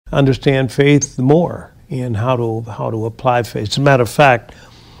understand faith more and how to apply faith. As a matter of fact,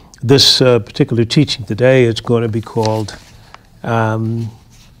 this particular teaching today is going to be called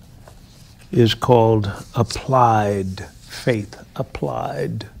applied faith.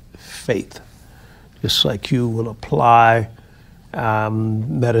 Applied faith. Just like you will apply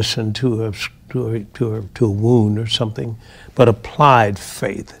medicine to a wound or something, but applied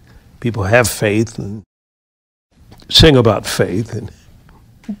faith. People have faith and sing about faith and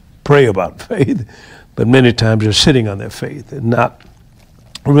pray about faith, but many times they're sitting on their faith and not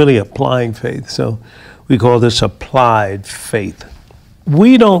really applying faith. So we call this applied faith.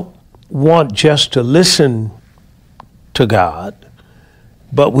 We don't want just to listen to God,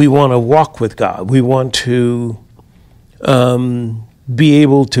 but we want to walk with God. We want to be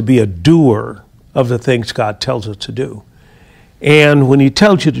able to be a doer of the things God tells us to do. And when he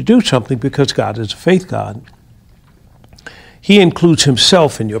tells you to do something, because God is a faith God, he includes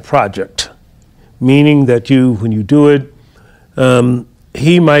himself in your project, meaning that when you do it,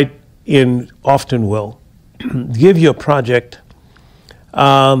 he might, often will, give you a project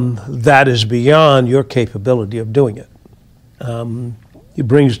that is beyond your capability of doing it. He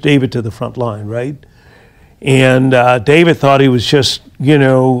brings David to the front line, right? And David thought he was just,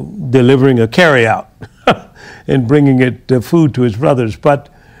 delivering a carryout and bringing the food to his brothers. But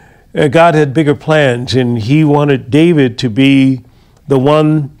God had bigger plans, and he wanted David to be the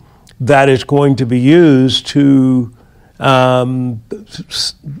one that is going to be used to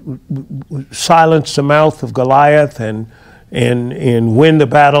silence the mouth of Goliath and win the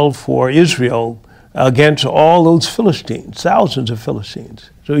battle for Israel against all those Philistines, thousands of Philistines.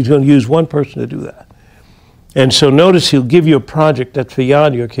 So he's going to use one person to do that. And so notice he'll give you a project that's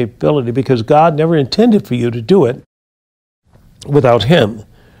beyond your capability, because God never intended for you to do it without him.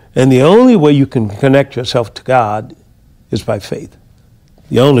 And the only way you can connect yourself to God is by faith.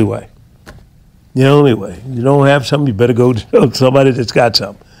 The only way. The only way. You don't have something, you better go to somebody that's got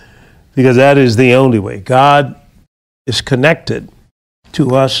something, because that is the only way. God is connected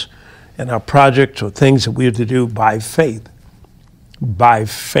to us and our projects or things that we have to do by faith. By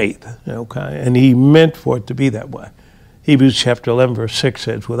faith, okay? And he meant for it to be that way. Hebrews chapter 11, verse 6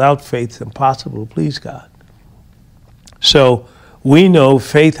 says, without faith it's impossible to please God. So we know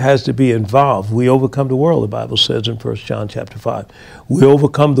faith has to be involved. We overcome the world, the Bible says in 1 John chapter 5. We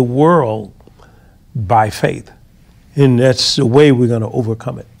overcome the world by faith. And that's the way we're going to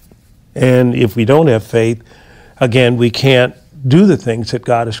overcome it. And if we don't have faith, again, we can't do the things that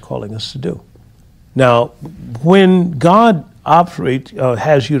God is calling us to do. Now, when God has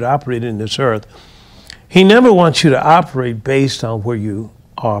you to operate in this earth, he never wants you to operate based on where you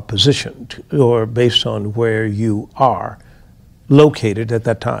are positioned or based on where you are located at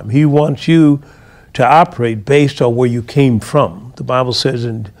that time. He wants you to operate based on where you came from. The Bible says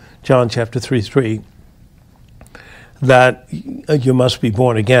in John chapter 3:3 that you must be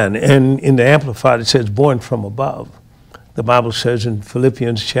born again. And in the Amplified it says born from above. The Bible says in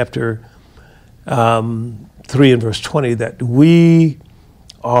Philippians chapter 3 and verse 20 that we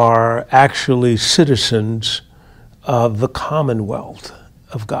are actually citizens of the commonwealth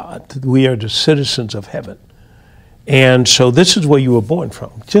of God. We are the citizens of heaven. And so this is where you were born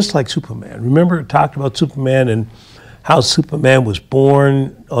from, just like Superman. Remember it talked about Superman and how Superman was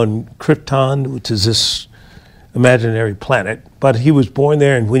born on Krypton, which is this imaginary planet. But he was born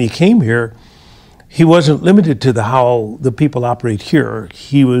there, and when he came here, he wasn't limited to how the people operate here.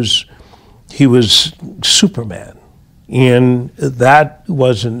 He was Superman. And that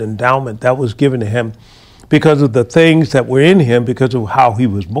was an endowment that was given to him because of the things that were in him because of how he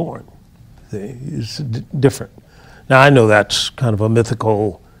was born. It's different. Now, I know that's kind of a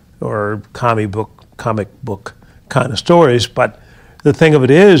mythical or comic book kind of stories, but the thing of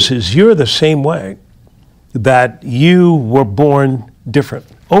it is you're the same way, that you were born different.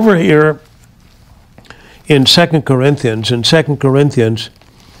 Over here in 2 Corinthians,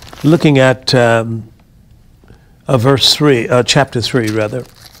 looking at chapter 3, rather.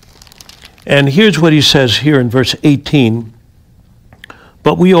 And here's what he says here in verse 18.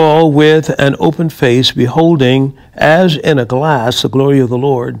 But we all with an open face, beholding as in a glass the glory of the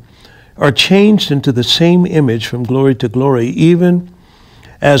Lord, are changed into the same image from glory to glory, even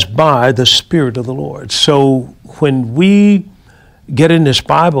as by the Spirit of the Lord. So when we get in this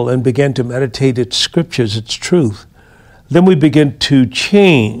Bible and begin to meditate its scriptures, its truth, then we begin to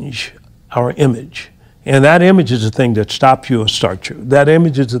change our image. And that image is the thing that stops you or starts you. That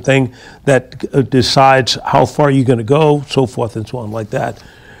image is the thing that decides how far you're going to go, so forth and so on, like that.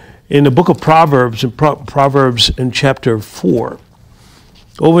 In the book of Proverbs, Proverbs in chapter 4,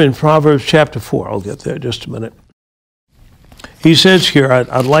 over in Proverbs chapter 4, I'll get there in just a minute. He says here,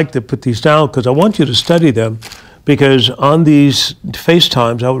 I'd like to put these down because I want you to study them, because on these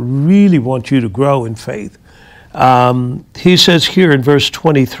FaceTimes, I would really want you to grow in faith. He says here in verse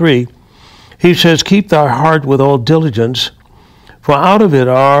 23, he says, keep thy heart with all diligence, for out of it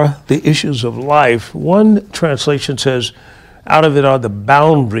are the issues of life. One translation says, out of it are the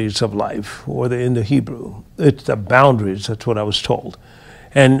boundaries of life, or in the Hebrew. It's the boundaries, that's what I was told.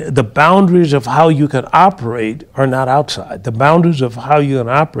 And the boundaries of how you can operate are not outside. The boundaries of how you can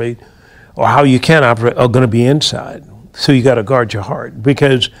operate or how you can operate are going to be inside. So you got to guard your heart,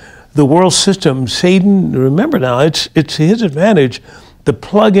 because the world system, Satan, remember now, it's his advantage to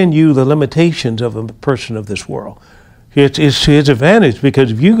plug in you the limitations of a person of this world. It's to his advantage,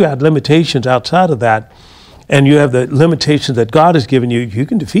 because if you got limitations outside of that and you have the limitations that God has given you, you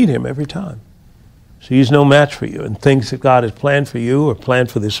can defeat him every time. So he's no match for you. And things that God has planned for you or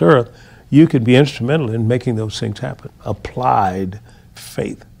planned for this earth, you can be instrumental in making those things happen. Applied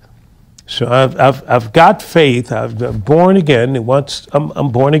faith. So I've got faith. I'm born again. And once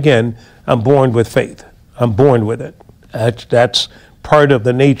I'm born again, I'm born with faith. I'm born with it. That's part of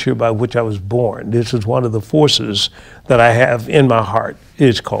the nature by which I was born. This is one of the forces that I have in my heart.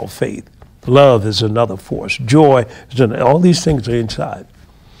 It's called faith. Love is another force. Joy is all these things are inside.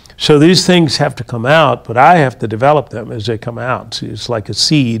 So these things have to come out, but I have to develop them as they come out. See, it's like a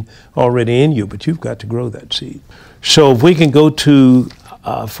seed already in you, but you've got to grow that seed. So if we can go to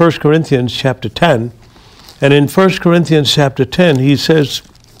 1 Corinthians chapter 10, and in 1 Corinthians chapter 10, he says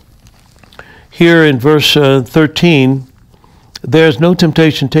here in verse 13, there's no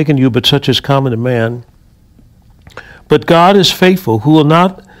temptation taken you but such as common to man. But God is faithful, who will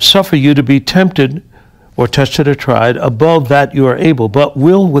not suffer you to be tempted or tested or tried above that you are able, but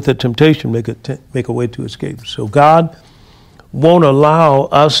will with the temptation make a way to escape. So God won't allow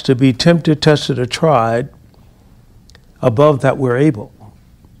us to be tempted, tested, or tried above that we're able.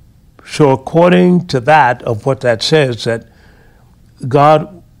 So according to that, of what that says, that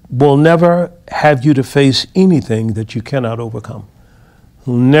God will never have you to face anything that you cannot overcome.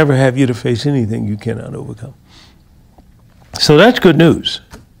 He'll never have you to face anything you cannot overcome. So that's good news.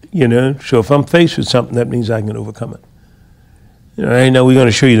 You know, so if I'm faced with something, that means I can overcome it. You know, I know we're going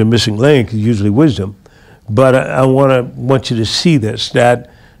to show you the missing link, usually wisdom, but I want you to see this,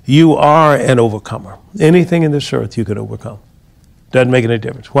 that you are an overcomer. Anything in this earth you can overcome. Doesn't make any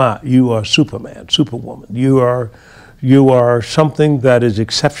difference. Why? You are Superman, Superwoman. You are something that is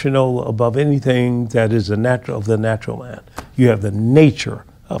exceptional above anything that is the natural man. You have the nature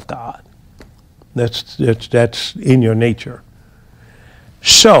of God. That's in your nature.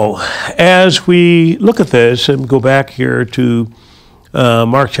 So, as we look at this and go back here to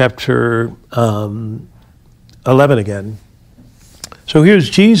Mark chapter 11 again. So here's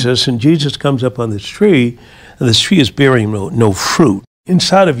Jesus, and Jesus comes up on this tree, and this tree is bearing no fruit.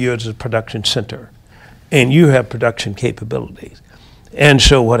 Inside of you is a production center, and you have production capabilities. And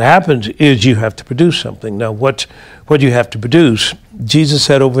so what happens is you have to produce something. Now, what you have to produce, Jesus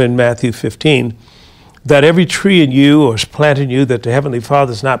said over in Matthew 15, that every tree in you or is planted in you that the Heavenly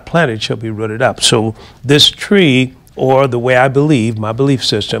Father is not planted shall be rooted up. So this tree, or the way I believe, my belief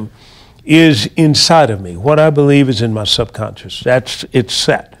system, is inside of me. What I believe is in my subconscious. It's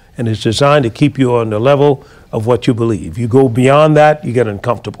set, and it's designed to keep you on the level of what you believe. You go beyond that, you get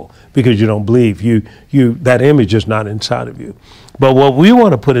uncomfortable because you don't believe. That image is not inside of you. But what we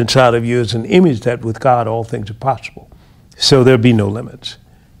want to put inside of you is an image that with God all things are possible. So there'll be no limits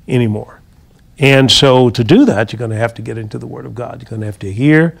anymore. And so to do that, you're going to have to get into the Word of God. You're going to have to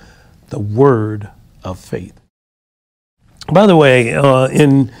hear the word of faith. By the way,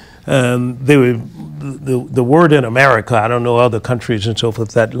 in the word in America, I don't know other countries and so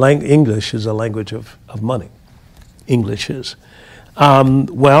forth, that English is a language of money. English is.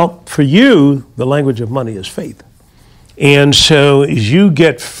 Well, for you, the language of money is faith. And so as you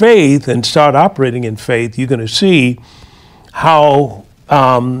get faith and start operating in faith, you're going to see how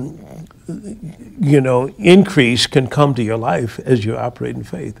increase can come to your life as you operate in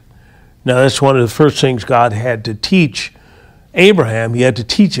faith. Now, that's one of the first things God had to teach Abraham. He had to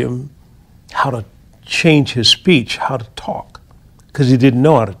teach him how to change his speech, how to talk, because he didn't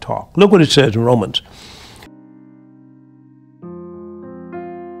know how to talk. Look what it says in Romans.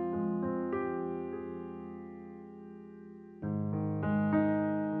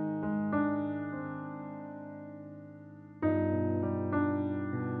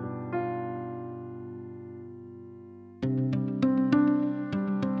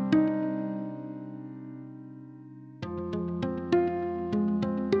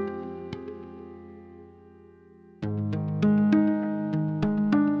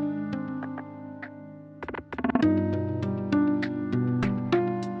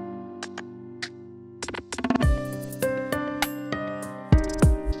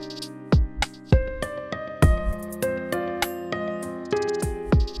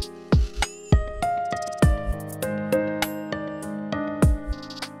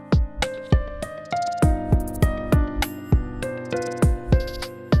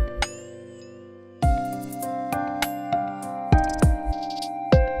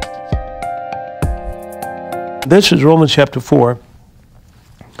 This is Romans chapter 4.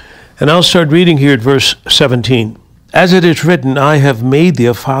 And I'll start reading here at verse 17. As it is written, I have made thee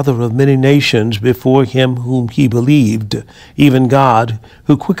a father of many nations before him whom he believed, even God,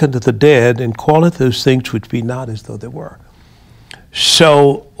 who quickeneth the dead, and calleth those things which be not as though they were.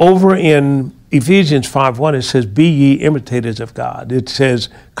 So over in Ephesians 5:1, it says, be ye imitators of God. It says,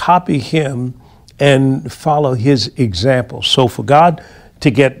 copy him and follow his example. So for God to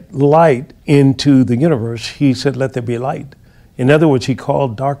get light into the universe, he said, let there be light. In other words, he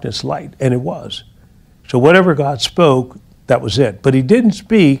called darkness light, and it was. So whatever God spoke, that was it. But he didn't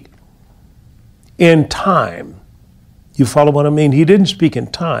speak in time. You follow what I mean? He didn't speak in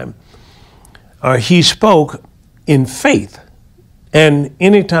time. He spoke in faith. And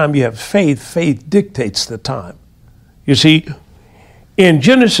anytime you have faith, faith dictates the time. You see, in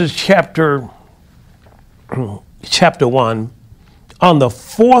Genesis chapter 1, on the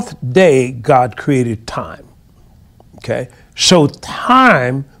fourth day, God created time. Okay? So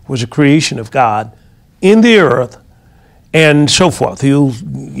time was a creation of God in the earth and so forth.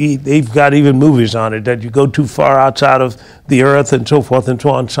 They've got even movies on it that you go too far outside of the earth and so forth and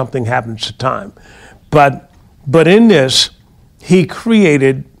so on, something happens to time. But in this, he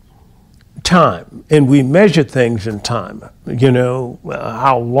created time, and we measure things in time. You know,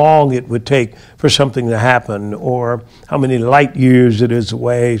 how long it would take for something to happen, or how many light years it is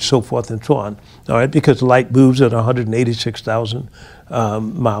away, so forth and so on. All right, because light moves at 186,000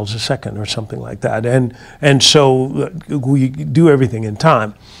 miles a second or something like that. And so we do everything in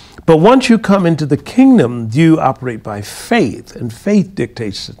time. But once you come into the kingdom, you operate by faith, and faith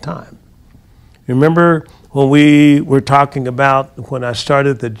dictates the time. Remember when we were talking about when I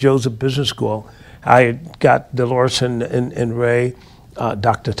started the Joseph Business School, I got Dolores and Ray,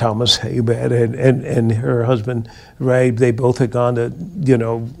 Dr. Thomas Abed and her husband Ray. They both had gone to, you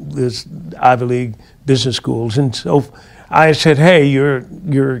know, this Ivy League business schools, and so I said, "Hey,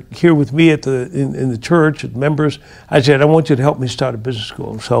 you're here with me at in the church, at members." I said, "I want you to help me start a business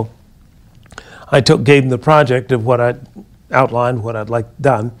school." So I gave them the project of what I outlined, what I'd like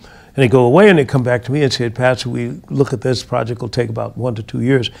done. And they go away and they come back to me and say, Pastor, we look at this project, will take about 1 to 2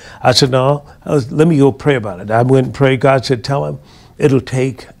 years. I said, no, let me go pray about it. I went and prayed. God said, tell him it'll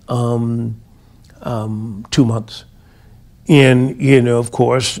take 2 months. And, you know, of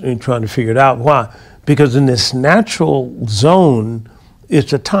course, in trying to figure it out. Why? Because in this natural zone,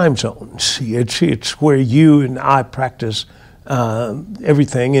 it's a time zone. See, it's where you and I practice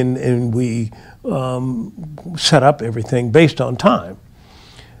everything, and we set up everything based on time.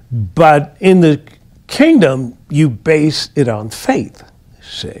 But in the kingdom, you base it on faith,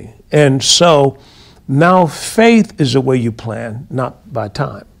 see. And so now faith is the way you plan, not by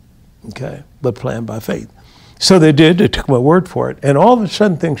time, okay, but plan by faith. So they did. They took my word for it. And all of a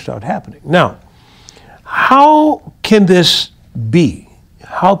sudden, things start happening. Now, how can this be?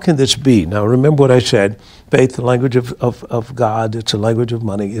 How can this be? Now, remember what I said. Faith, the language of God. It's a language of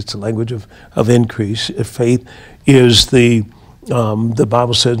money. It's a language of increase. Faith is the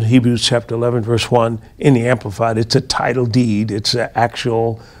Bible says in Hebrews chapter 11, verse 1, in the Amplified, it's a title deed. It's an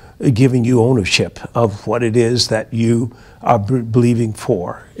actual giving you ownership of what it is that you are believing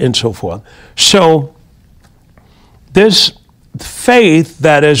for, and so forth. So this faith,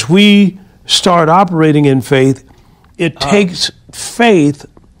 that as we start operating in faith, it takes faith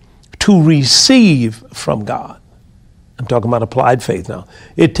to receive from God. I'm talking about applied faith now.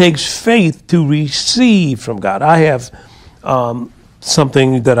 It takes faith to receive from God. I have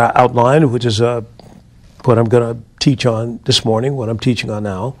something that I outlined, which is what I'm going to teach on this morning, what I'm teaching on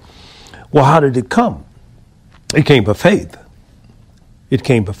now. Well, how did it come? It came by faith. It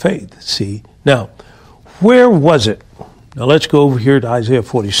came by faith, see. Now, where was it? Now, let's go over here to Isaiah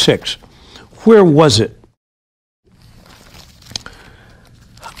 46. Where was it?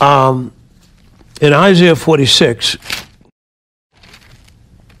 In Isaiah 46,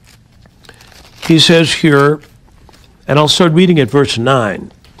 he says here, and I'll start reading at verse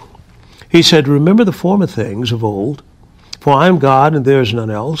 9. He said, remember the former things of old, for I am God and there is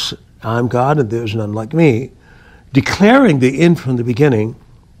none else. I am God and there is none like me, declaring the end from the beginning,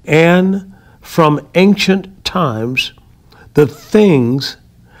 and from ancient times the things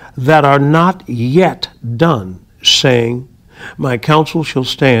that are not yet done, saying, my counsel shall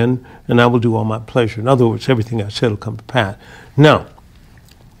stand, and I will do all my pleasure. In other words, everything I said will come to pass. Now,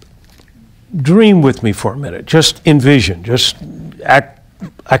 dream with me for a minute. Just envision. Just act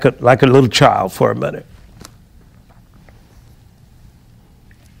like a little child for a minute.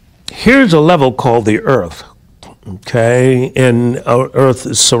 Here's a level called the earth, okay? And our earth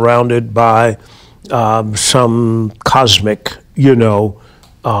is surrounded by some cosmic,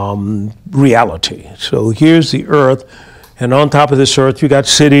 reality. So here's the earth, and on top of this earth, you got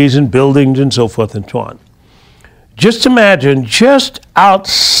cities and buildings and so forth and so on. Just imagine, just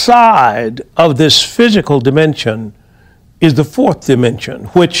outside of this physical dimension is the fourth dimension,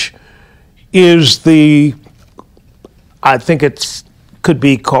 which is I think it could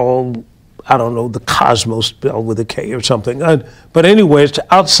be called, I don't know, the cosmos, spelled with a K or something. But anyway, it's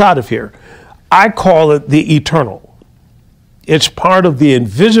outside of here. I call it the eternal. It's part of the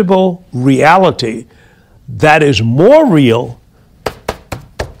invisible reality that is more real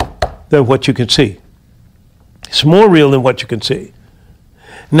than what you can see. It's more real than what you can see.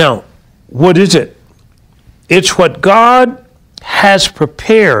 Now, what is it? It's what God has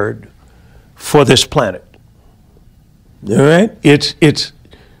prepared for this planet. All right? It's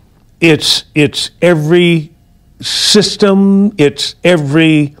every system, it's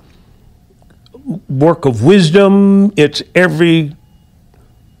every work of wisdom, it's every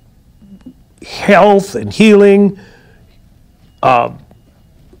health and healing,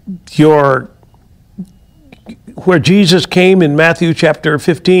 where Jesus came in Matthew chapter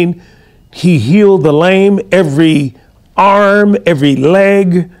 15, he healed the lame, every arm, every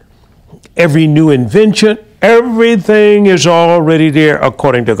leg, every new invention, everything is already there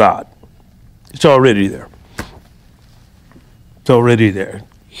according to God. It's already there. It's already there.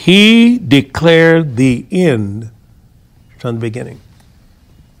 He declared the end from the beginning.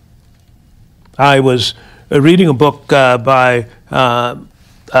 I was reading a book by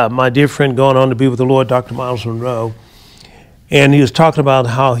my dear friend going on to be with the Lord, Dr. Miles Monroe, and he was talking about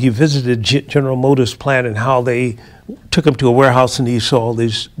how he visited General Motors plant and how they took him to a warehouse and he saw all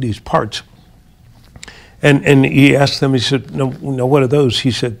these parts. And he asked them, he said, no, what are those?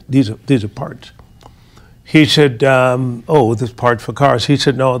 He said, these are parts. He said, oh, this part for cars. He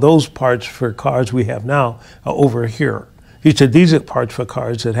said, no, those parts for cars we have now are over here. He said, these are parts for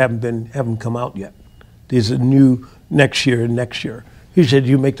cars that haven't come out yet. These are new next year and next year. He said,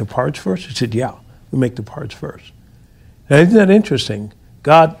 you make the parts first? He said, yeah, we make the parts first. Now, isn't that interesting?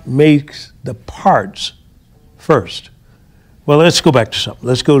 God makes the parts first. Well, let's go back to something.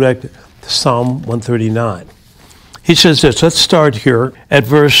 Let's go back to Psalm 139. He says this. Let's start here at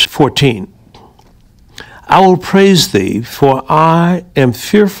verse 14. I will praise thee, for I am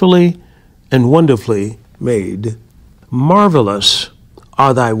fearfully and wonderfully made. Marvelous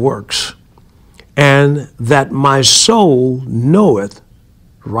are thy works, and that my soul knoweth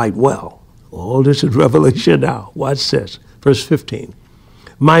right well. Oh, this is revelation now. Watch this. Verse 15.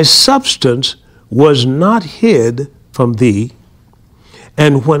 My substance was not hid from thee,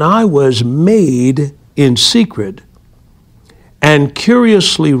 and when I was made in secret and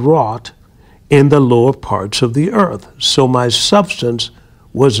curiously wrought in the lower parts of the earth. So my substance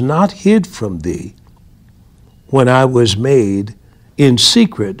was not hid from thee when I was made in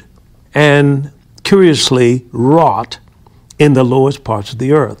secret and curiously wrought in the lowest parts of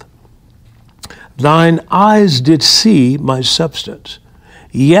the earth. Thine eyes did see my substance,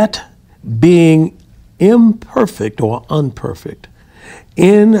 yet being imperfect or unperfect,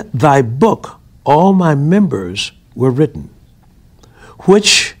 in thy book all my members were written,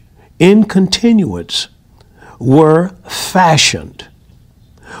 which in continuance were fashioned,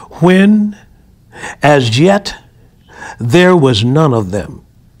 when as yet there was none of them.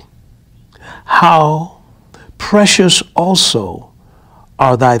 How precious also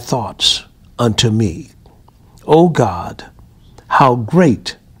are thy thoughts unto me, O God, how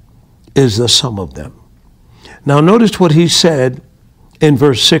great is the sum of them. Now notice what he said in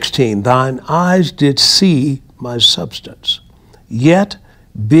verse 16, thine eyes did see my substance, yet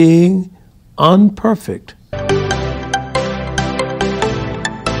being unperfect.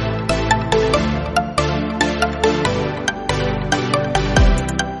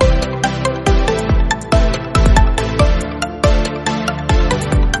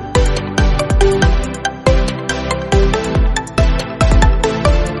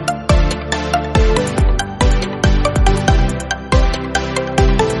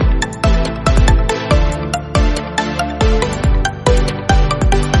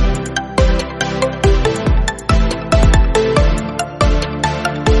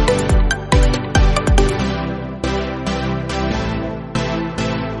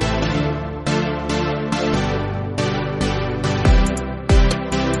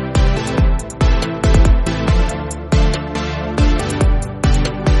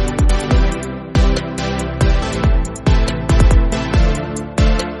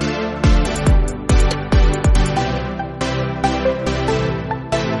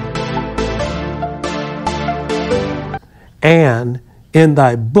 And in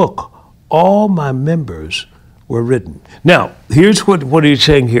thy book all my members were written. Now, here's what he's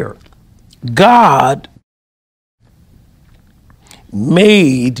saying here. God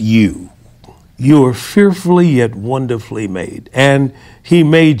made you. You are fearfully yet wonderfully made. And he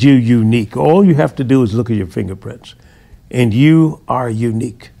made you unique. All you have to do is look at your fingerprints. And you are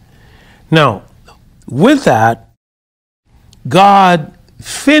unique. Now, with that, God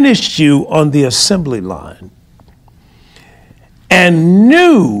finished you on the assembly line and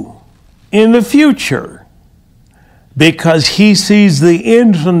knew in the future, because he sees the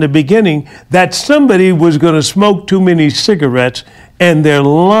end from the beginning, that somebody was going to smoke too many cigarettes and their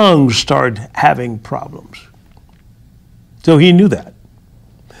lungs start having problems. So he knew that.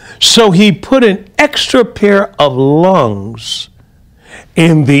 So he put an extra pair of lungs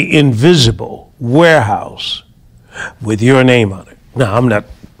in the invisible warehouse with your name on it. Now, I'm not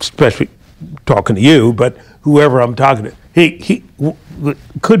especially talking to you, but whoever I'm talking to, he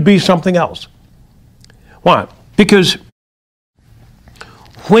could be something else. Why? Because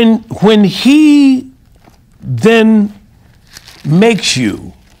when he then makes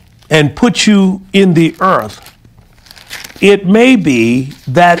you and puts you in the earth, it may be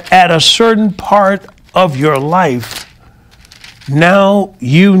that at a certain part of your life, now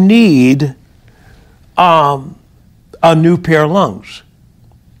you need a new pair of lungs,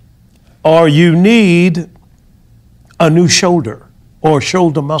 or you need a new shoulder or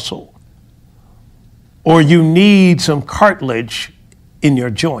shoulder muscle, or you need some cartilage in your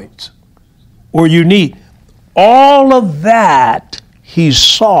joints, or you need all of that. He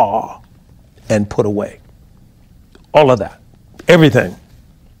saw and put away. All of that, everything.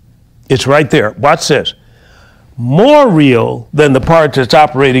 It's right there. Watch this. More real than the part that's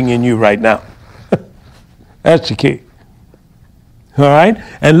operating in you right now. That's the key. All right?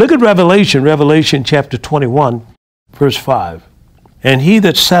 And look at Revelation chapter 21, verse 5. And he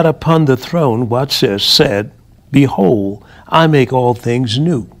that sat upon the throne, watch this, said, Behold, I make all things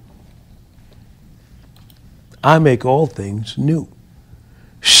new. I make all things new.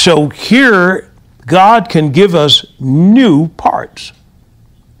 So here, God can give us new parts.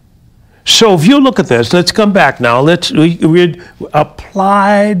 So if you look at this, let's come back now. Let's read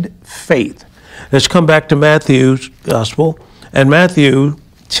applied faith. Let's come back to Matthew's gospel and Matthew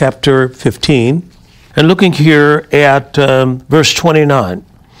chapter 15, and looking here at verse 29.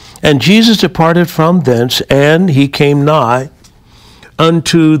 And Jesus departed from thence, and he came nigh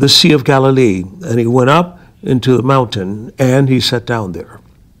unto the Sea of Galilee, and he went up into the mountain, and he sat down there.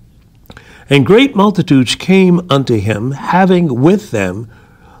 And great multitudes came unto him, having with them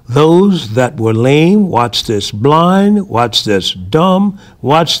those that were lame, watch this, blind, watch this, dumb,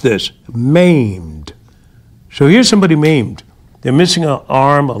 watch this, maimed. So here's somebody maimed. They're missing an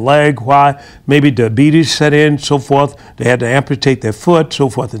arm, a leg. Why? Maybe diabetes set in, so forth. They had to amputate their foot, so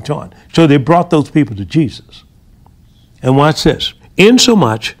forth and so on. So they brought those people to Jesus. And watch this.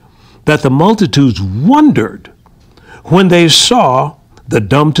 Insomuch that the multitudes wondered when they saw the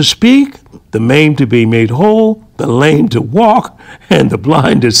dumb to speak, the maimed to be made whole, the lame to walk, and the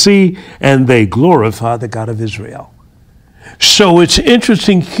blind to see, and they glorify the God of Israel. So it's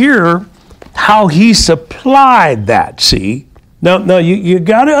interesting here how he supplied that, see? Now you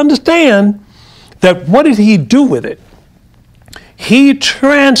got to understand that what did he do with it? He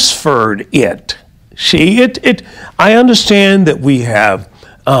transferred it. See, I understand that we have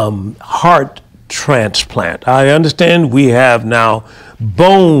heart transplant. I understand we have now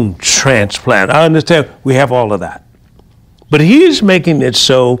bone transplant. I understand we have all of that. But he's making it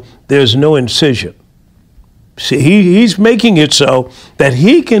so there's no incision. See, he's making it so that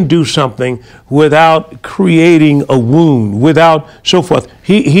he can do something without creating a wound, without so forth.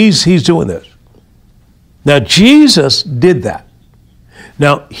 He's doing this. Now, Jesus did that.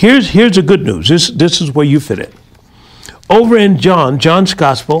 Now, here's the good news. This is where you fit in. Over in John's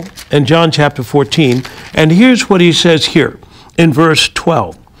Gospel, and John chapter 14, and here's what he says here in verse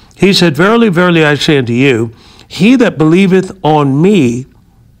 12. He said, Verily, verily, I say unto you, he that believeth on me,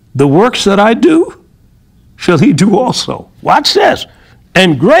 the works that I do, shall he do also. Watch this.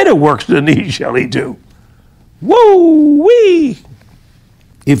 And greater works than these shall he do. Woo-wee!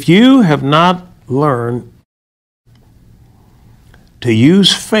 If you have not learned to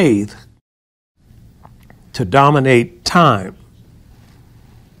use faith to dominate time,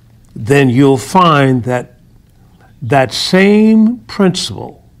 then you'll find that that same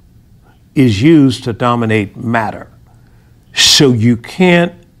principle is used to dominate matter. So you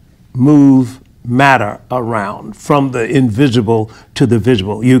can't move matter around from the invisible to the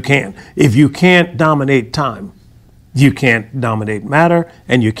visible. You can't. If you can't dominate time, you can't dominate matter,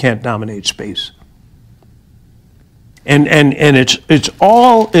 and you can't dominate space. And it's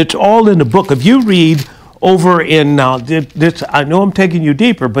all in the book. If you read over in, now this, I know I'm taking you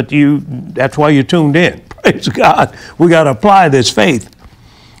deeper, but that's why you tuned in. Praise God. We got to apply this faith.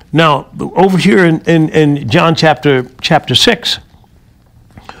 Now, over here in John chapter 6,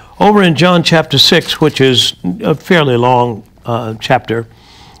 over in John chapter 6, which is a fairly long chapter,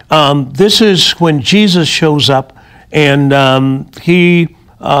 this is when Jesus shows up, and he,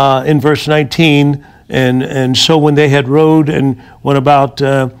 in verse 19, and so when they had rowed and went about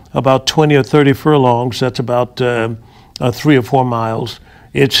 20 or 30 furlongs, that's about 3 or 4 miles,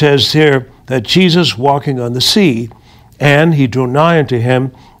 it says here that Jesus walking on the sea, and he drew nigh unto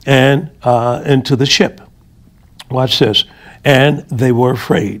him and into the ship. Watch this. And they were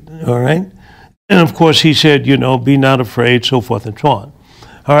afraid, all right? And of course he said, be not afraid, so forth and so on.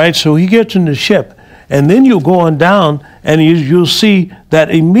 All right, so he gets in the ship, and then you'll go on down, and you'll see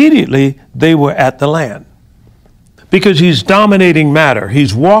that immediately they were at the land. Because he's dominating matter.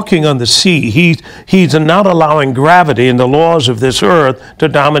 He's walking on the sea. He's not allowing gravity and the laws of this earth to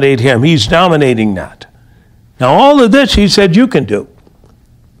dominate him. He's dominating that. Now, all of this, he said, you can do.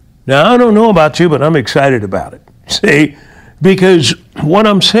 Now, I don't know about you, but I'm excited about it. See? Because what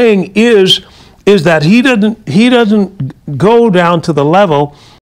I'm saying is that he doesn't go down to the level